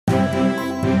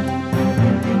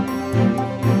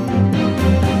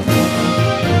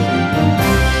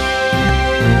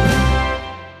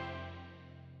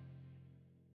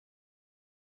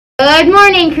Good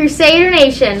morning, Crusader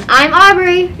Nation. I'm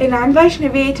Aubrey. And I'm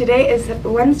Vaishnavi. Today is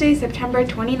Wednesday, September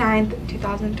 29th,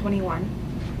 2021.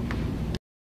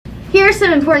 Here are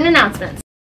some important announcements.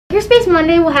 Makerspace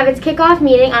Monday will have its kickoff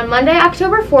meeting on Monday,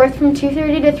 October 4th from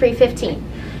 2:30 to 3:15.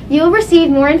 You will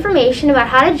receive more information about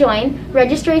how to join,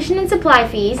 registration and supply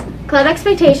fees, club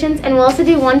expectations, and we'll also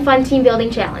do one fun team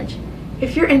building challenge.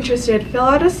 If you're interested, fill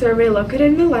out a survey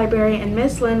located in the library and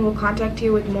Miss Lynn will contact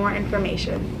you with more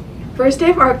information. First day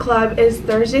of art club is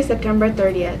Thursday, September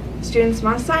 30th. Students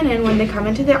must sign in when they come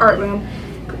into the art room,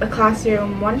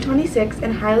 classroom 126,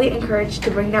 and highly encouraged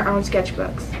to bring their own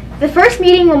sketchbooks. The first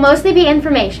meeting will mostly be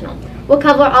informational. We'll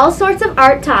cover all sorts of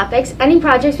art topics, any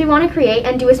projects we want to create,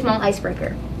 and do a small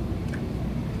icebreaker.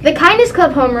 The Kindness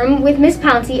Club homeroom with Miss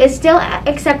Pouncey is still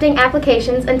accepting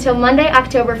applications until Monday,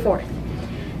 October 4th.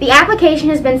 The application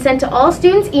has been sent to all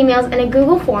students' emails in a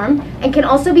Google form and can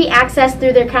also be accessed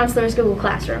through their counselor's Google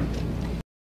Classroom.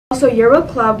 Also, Euro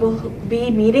Club will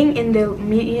be meeting in the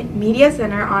Media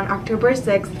Center on October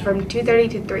 6th from 2:30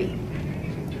 to 3.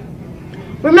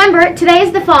 Remember, today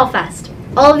is the Fall Fest.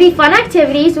 All of the fun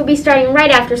activities will be starting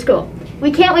right after school.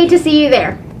 We can't wait to see you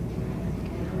there.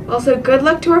 Also, good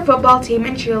luck to our football team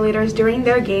and cheerleaders during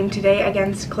their game today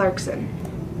against Clarkson.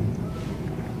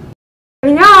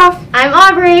 Signing off, I'm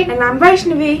Aubrey. and I'm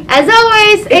Vaishnavi. As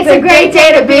always, it's a great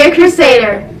day to be a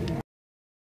Crusader.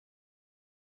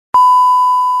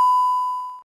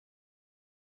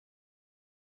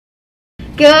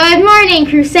 Good morning,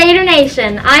 Crusader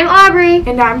Nation. I'm Aubrey.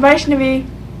 And I'm Vaishnavi.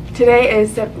 Today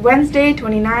is Wednesday,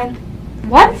 29th.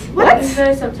 What?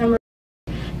 Wednesday, September.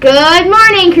 Good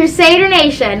morning, Crusader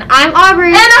Nation. I'm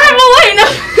Aubrey. And I'm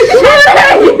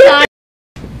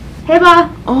Hey,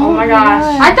 Ba. Oh my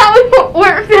gosh. I thought we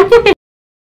weren't